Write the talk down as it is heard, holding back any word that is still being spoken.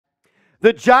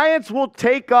The Giants will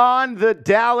take on the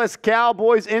Dallas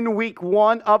Cowboys in week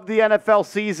 1 of the NFL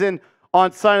season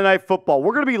on Sunday Night Football.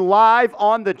 We're going to be live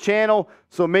on the channel,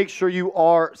 so make sure you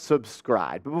are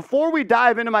subscribed. But before we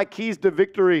dive into my keys to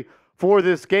victory for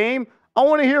this game, I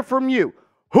want to hear from you.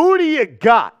 Who do you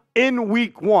got in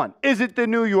week 1? Is it the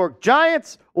New York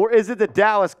Giants or is it the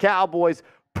Dallas Cowboys?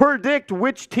 Predict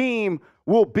which team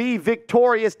will be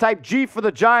victorious. Type G for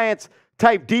the Giants,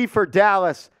 type D for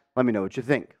Dallas. Let me know what you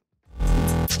think.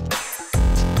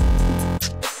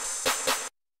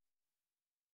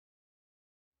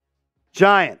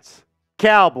 Giants,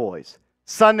 Cowboys,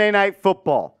 Sunday Night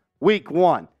Football, week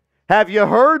 1. Have you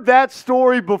heard that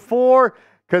story before?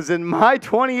 Because in my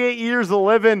 28 years of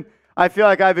living, I feel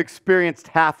like I've experienced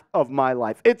half of my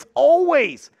life. It's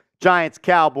always Giants,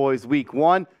 Cowboys, week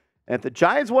 1. And if the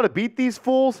Giants want to beat these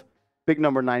fools, big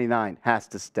number 99 has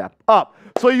to step up.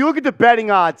 So you look at the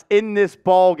betting odds in this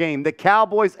ball game. The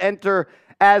Cowboys enter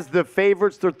as the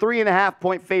favorites. They're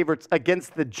 3.5-point favorites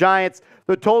against the Giants.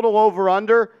 The total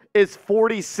over-under is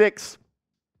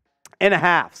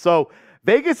 46.5. So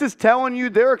Vegas is telling you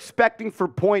they're expecting for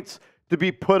points to be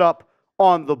put up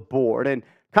on the board. And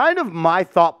kind of my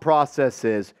thought process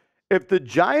is, if the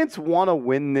Giants want to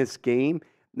win this game,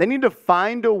 they need to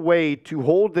find a way to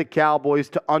hold the Cowboys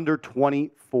to under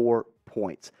 24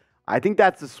 points. I think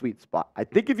that's the sweet spot. I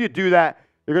think if you do that,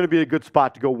 you're going to be a good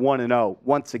spot to go 1-0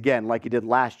 once again, like you did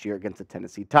last year against the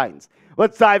Tennessee Titans.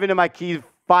 Let's dive into my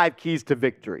 5 keys to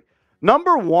victory.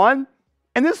 Number 1,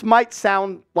 and this might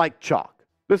sound like chalk.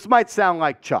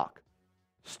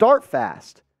 Start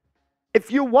fast.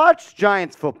 If you watched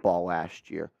Giants football last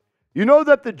year, you know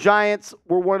that the Giants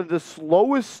were one of the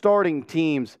slowest starting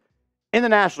teams in the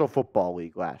National Football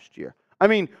League last year. I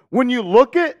mean, when you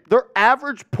look at their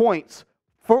average points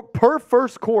per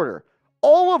first quarter,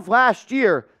 all of last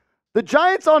year, the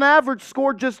Giants on average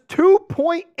scored just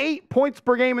 2.8 points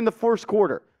per game in the first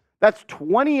quarter. That's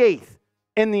 28th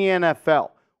in the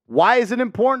NFL. Why is it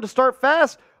important to start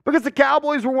fast? Because the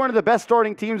Cowboys were one of the best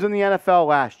starting teams in the NFL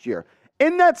last year.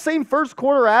 In that same first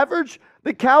quarter average,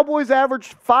 the Cowboys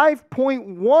averaged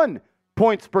 5.1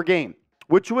 points per game,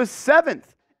 which was 7th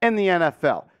in the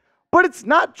NFL. But it's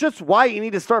not just why you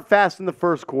need to start fast in the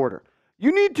first quarter.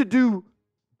 You need to do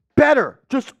better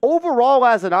just overall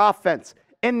as an offense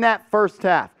in that first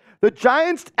half. The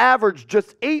Giants averaged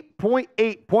just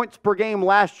 8.8 points per game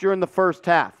last year in the first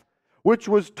half, which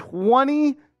was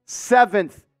 27th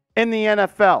in the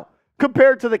NFL.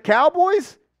 Compared to the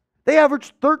Cowboys, they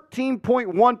averaged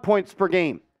 13.1 points per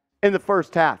game in the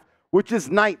first half, which is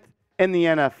 9th in the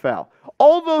NFL.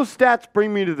 All those stats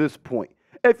bring me to this point.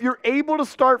 If you're able to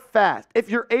start fast, if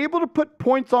you're able to put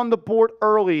points on the board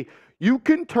early, you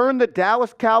can turn the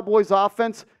Dallas Cowboys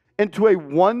offense into a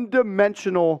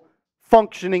one-dimensional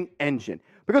functioning engine.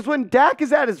 Because when Dak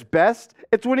is at his best,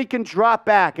 it's when he can drop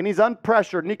back and he's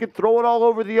unpressured and he can throw it all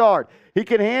over the yard. He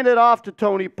can hand it off to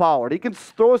Tony Pollard. He can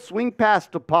throw a swing pass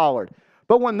to Pollard.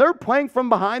 But when they're playing from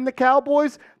behind the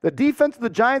Cowboys, the defense of the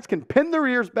Giants can pin their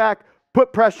ears back,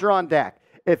 put pressure on Dak.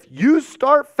 If you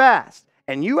start fast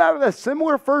and you have a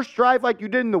similar first drive like you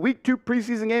did in the Week 2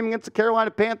 preseason game against the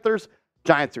Carolina Panthers,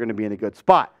 Giants are going to be in a good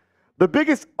spot. The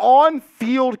biggest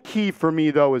on-field key for me,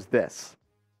 though, is this.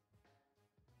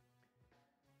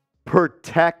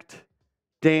 Protect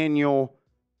Daniel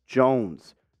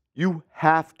Jones. You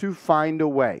have to find a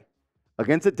way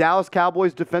against the Dallas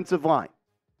Cowboys defensive line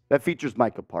that features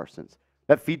Micah Parsons,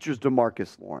 that features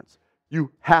DeMarcus Lawrence.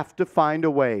 You have to find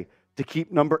a way to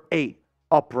keep number 8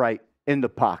 upright in the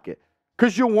pocket,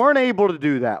 because you weren't able to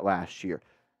do that last year.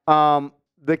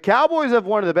 The Cowboys have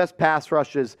one of the best pass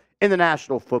rushes in the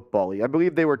National Football League. I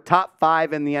believe they were top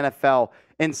 5 in the NFL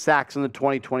in sacks in the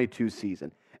 2022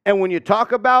 season. And when you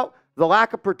talk about the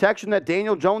lack of protection that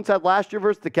Daniel Jones had last year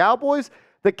versus the Cowboys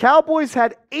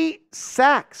had 8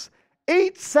 sacks.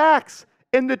 8 sacks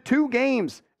in the 2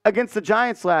 games against the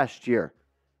Giants last year.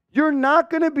 You're not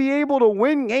going to be able to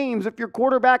win games if your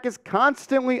quarterback is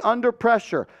constantly under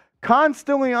pressure,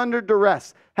 constantly under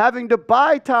duress, having to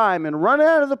buy time and run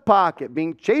out of the pocket,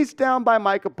 being chased down by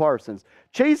Micah Parsons,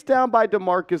 chased down by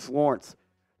DeMarcus Lawrence.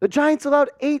 The Giants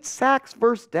allowed 8 sacks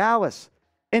versus Dallas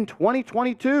in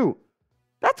 2022.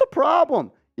 That's a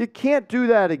problem. You can't do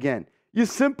that again. You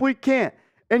simply can't.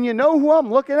 And you know who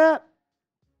I'm looking at?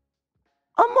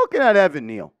 I'm looking at Evan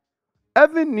Neal.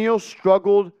 Evan Neal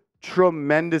struggled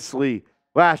tremendously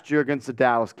last year against the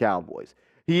Dallas Cowboys.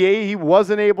 He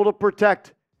wasn't able to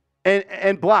protect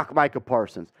and block Micah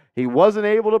Parsons. He wasn't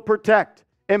able to protect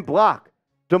and block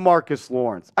DeMarcus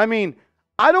Lawrence. I mean,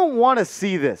 I don't want to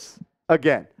see this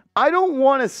again. I don't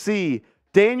want to see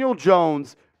Daniel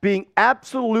Jones being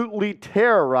absolutely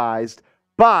terrorized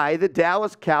by the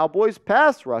Dallas Cowboys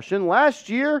pass rush. And last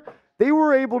year, they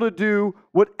were able to do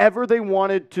whatever they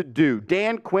wanted to do.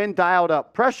 Dan Quinn dialed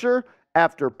up pressure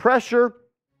after pressure,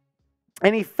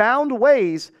 and he found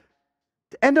ways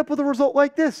to end up with a result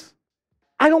like this.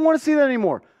 I don't want to see that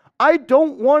anymore. I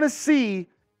don't want to see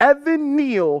Evan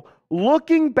Neal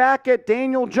looking back at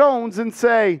Daniel Jones and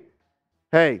say,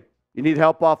 hey, you need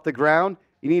help off the ground?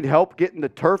 You need help getting the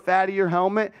turf out of your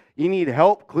helmet? You need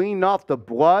help cleaning off the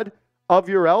blood of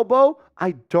your elbow?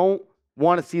 I don't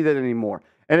want to see that anymore.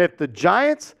 And if the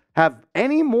Giants have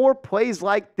any more plays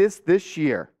like this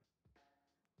year,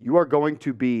 you are going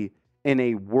to be in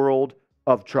a world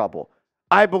of trouble.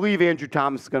 I believe Andrew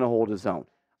Thomas is going to hold his own.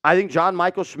 I think John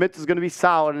Michael Schmitz is going to be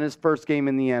solid in his first game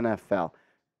in the NFL.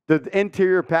 The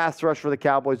interior pass rush for the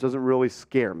Cowboys doesn't really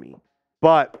scare me.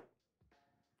 But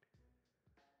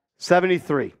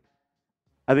 73,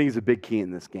 I think, is a big key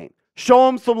in this game. Show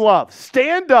him some love.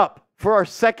 Stand up for our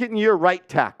second-year right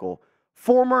tackle,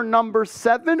 former number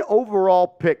 7 overall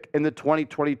pick in the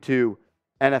 2022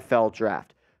 NFL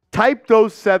Draft. Type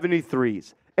those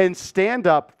 73s and stand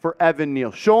up for Evan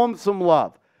Neal. Show him some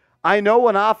love. I know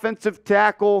an offensive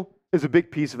tackle is a big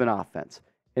piece of an offense.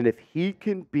 And if he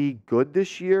can be good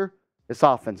this year, this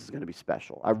offense is going to be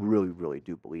special. I really, really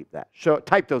do believe that.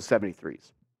 Type those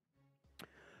 73s.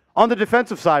 On the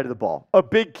defensive side of the ball, a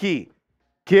big key,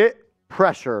 get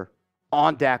pressure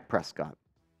on Dak Prescott.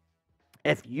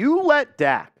 If you let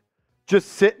Dak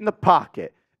just sit in the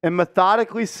pocket and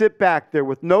methodically sit back there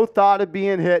with no thought of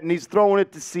being hit, and he's throwing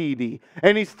it to CD,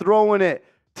 and he's throwing it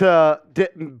to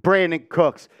Brandon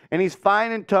Cooks, and he's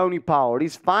finding Tony Pollard,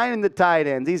 he's finding the tight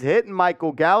ends, he's hitting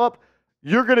Michael Gallup,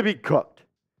 you're going to be cooked.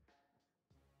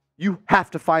 You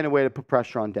have to find a way to put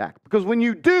pressure on Dak. Because when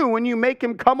you do, when you make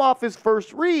him come off his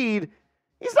first read,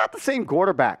 he's not the same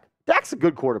quarterback. Dak's a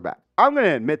good quarterback. I'm going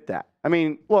to admit that. I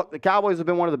mean, look, the Cowboys have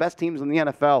been one of the best teams in the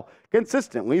NFL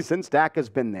consistently since Dak has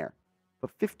been there. But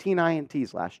 15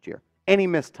 INTs last year. Any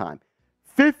missed time.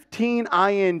 15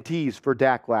 INTs for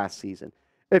Dak last season.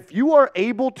 If you are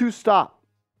able to stop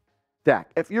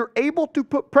Dak, if you're able to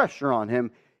put pressure on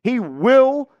him, he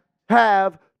will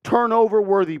have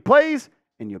turnover-worthy plays,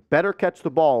 and you better catch the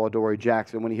ball, Adoree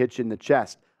Jackson, when he hits you in the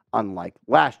chest, unlike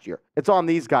last year. It's on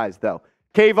these guys, though.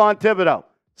 Kayvon Thibodeau,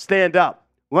 stand up.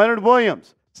 Leonard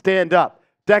Williams, stand up.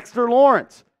 Dexter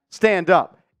Lawrence, stand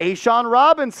up. A'Shawn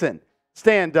Robinson,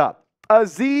 stand up.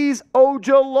 Azeez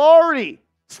Ojulari,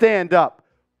 stand up.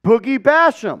 Boogie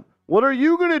Basham, what are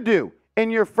you going to do in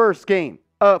your first game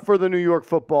for the New York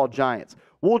Football Giants?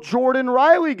 Will Jordan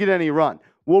Riley get any run?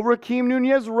 Will Rakeem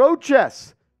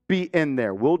Nunez-Roches be in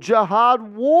there? Will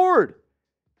Jihad Ward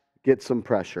get some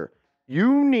pressure?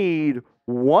 You need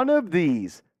one of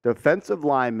these defensive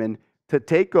linemen to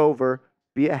take over,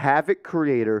 be a havoc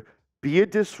creator, be a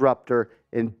disruptor,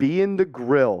 and be in the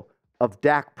grill of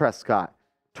Dak Prescott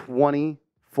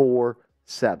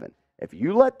 24/7. If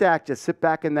you let Dak just sit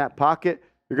back in that pocket,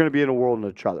 you're going to be in a world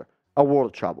of trouble.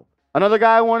 Another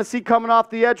guy I want to see coming off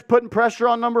the edge, putting pressure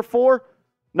on number 4,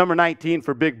 number 19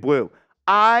 for Big Blue.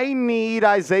 I need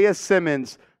Isaiah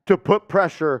Simmons to put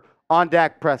pressure on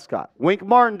Dak Prescott. Wink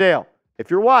Martindale, if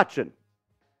you're watching,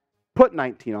 put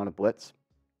 19 on a blitz.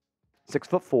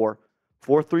 6'4",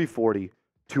 4'3", 40,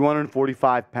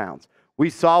 245 pounds. We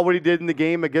saw what he did in the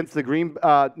game against the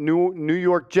New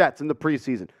York Jets in the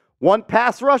preseason. 1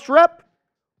 pass rush rep,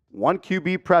 1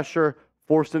 QB pressure,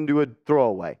 forced him to a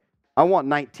throwaway. I want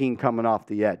 19 coming off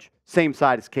the edge. Same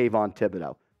side as Kayvon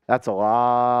Thibodeau. That's a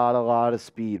lot of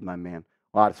speed, my man.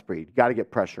 A lot of speed. You got to get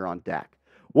pressure on Dak.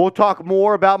 We'll talk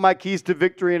more about my keys to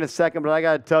victory in a second, but I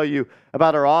got to tell you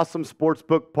about our awesome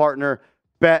sportsbook partner,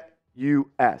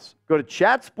 BetUS. Go to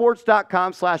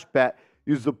chatsports.com/bet.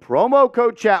 Use the promo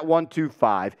code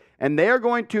CHAT125, and they are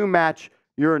going to match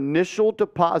your initial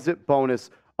deposit bonus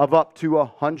of up to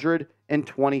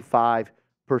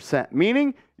 125%.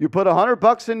 Meaning, you put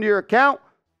 $100 into your account,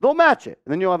 they'll match it,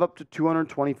 and then you'll have up to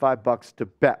 $225 to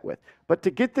bet with. But to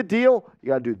get the deal, you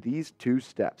got to do these 2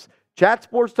 steps.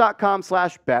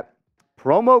 Chatsports.com/bet,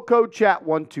 promo code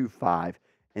CHAT125,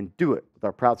 and do it with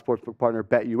our proud sportsbook partner,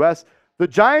 BetUS. The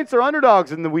Giants are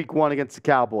underdogs in the week 1 against the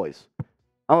Cowboys.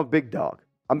 I'm a big dog.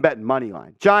 I'm betting money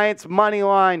line. Giants money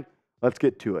line. Let's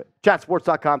get to it.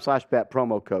 Chatsports.com/bet,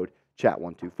 promo code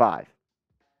CHAT125.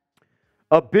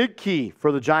 A big key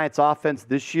for the Giants offense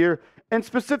this year, and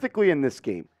specifically in this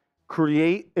game,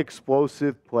 create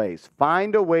explosive plays.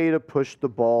 Find a way to push the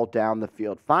ball down the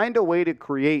field. Find a way to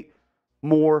create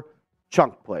more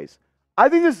chunk plays. I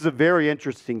think this is a very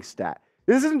interesting stat.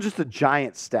 This isn't just a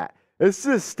Giant stat. This is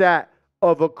a stat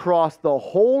of across the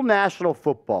whole National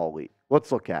Football League.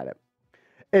 Let's look at it.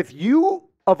 If you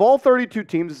of all 32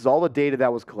 teams, this is all the data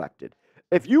that was collected.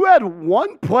 If you had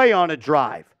one play on a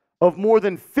drive of more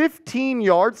than 15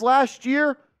 yards last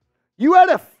year, you had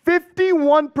a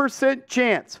 51%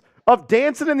 chance of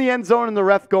dancing in the end zone and the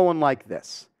ref going like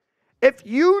this. If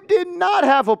you did not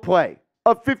have a play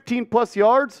of 15 plus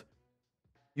yards,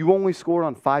 you only scored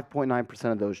on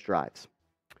 5.9% of those drives.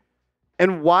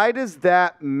 And why does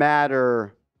that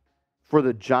matter for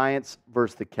the Giants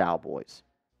versus the Cowboys?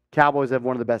 Cowboys have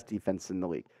one of the best defenses in the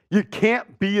league. You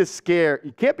can't be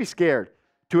scared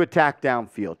to attack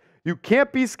downfield. You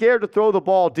can't be scared to throw the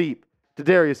ball deep to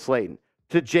Darius Slayton,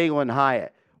 to Jalen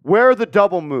Hyatt. Where are the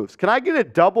double moves? Can I get a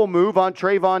double move on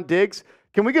Trayvon Diggs?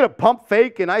 Can we get a pump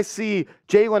fake and I see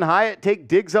Jalen Hyatt take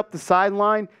Diggs up the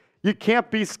sideline? You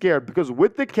can't be scared because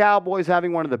with the Cowboys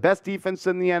having one of the best defenses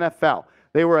in the NFL,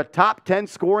 they were a top 10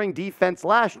 scoring defense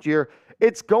last year,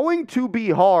 it's going to be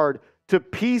hard to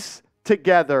piece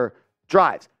together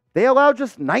drives. They allowed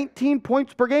just 19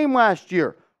 points per game last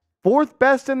year, 4th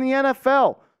best in the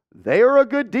NFL. They are a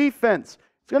good defense.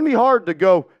 It's going to be hard to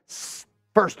go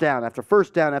first down after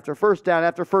first down after first down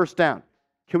after first down.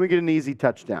 Can we get an easy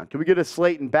touchdown? Can we get a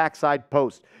Slayton backside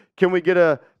post? Can we get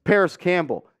a Paris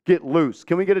Campbell get loose?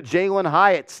 Can we get a Jalen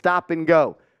Hyatt stop and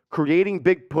go? Creating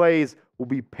big plays will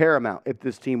be paramount if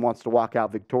this team wants to walk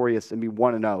out victorious and be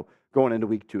 1-0 going into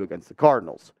week 2 against the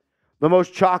Cardinals. The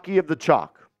most chalky of the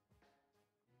chalk.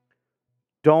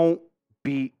 Don't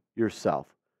beat yourself.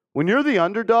 When you're the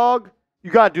underdog,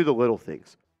 you got to do the little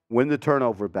things. Win the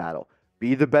turnover battle.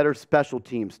 Be the better special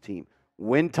teams team.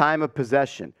 Win time of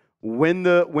possession. Win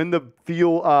the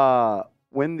field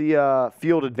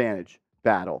advantage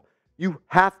battle. You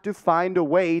have to find a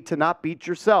way to not beat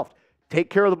yourself. Take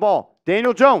care of the ball.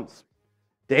 Daniel Jones,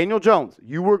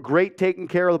 you were great taking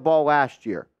care of the ball last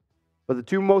year. But the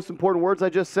 2 most important words I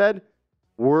just said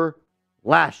were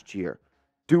last year.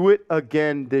 Do it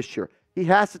again this year. He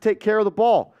has to take care of the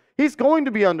ball. He's going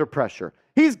to be under pressure.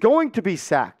 He's going to be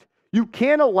sacked. You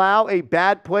can't allow a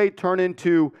bad play turn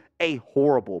into a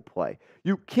horrible play.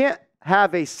 You can't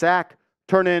have a sack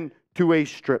turn into a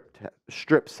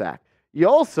strip sack. You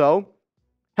also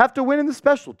have to win in the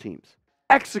special teams.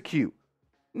 Execute.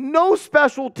 No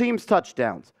special teams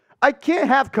touchdowns. I can't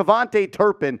have Kevontae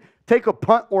Turpin take a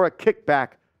punt or a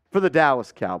kickback for the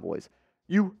Dallas Cowboys.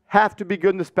 You have to be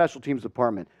good in the special teams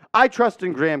department. I trust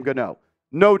in Graham Gano.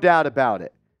 No doubt about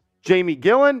it. Jamie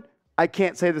Gillen, I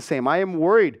can't say the same. I am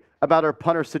worried about our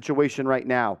punter situation right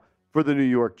now for the New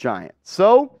York Giants.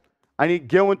 So, I need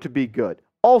Gillen to be good.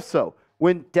 Also,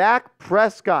 when Dak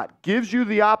Prescott gives you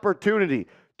the opportunity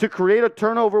to create a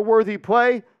turnover-worthy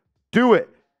play, do it.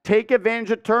 Take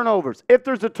advantage of turnovers. If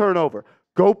there's a turnover,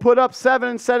 go put up 7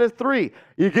 instead of 3.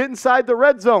 You get inside the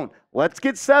red zone. Let's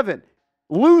get 7.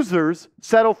 Losers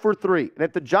settle for 3. And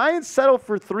if the Giants settle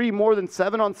for 3 more than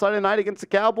 7 on Sunday night against the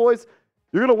Cowboys,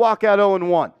 you're going to walk out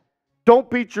 0-1. Don't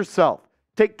beat yourself.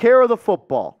 Take care of the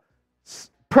football.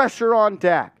 Pressure on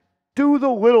Dak. Do the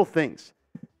little things.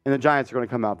 And the Giants are going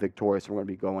to come out victorious. We're going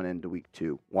to be going into week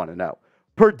 2 1-0.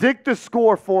 Predict the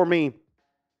score for me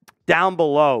down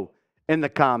below in the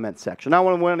comment section. I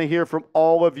want to hear from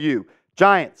all of you.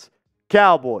 Giants,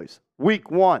 Cowboys, week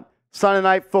 1, Sunday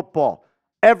night football.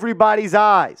 Everybody's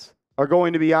eyes are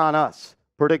going to be on us.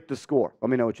 Predict the score. Let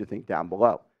me know what you think down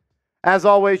below. As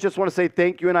always, just want to say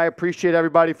thank you, and I appreciate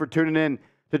everybody for tuning in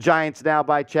to Giants Now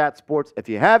by Chat Sports. If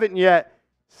you haven't yet,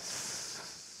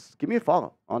 give me a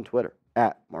follow on Twitter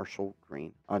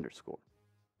 @MarshallGreen_.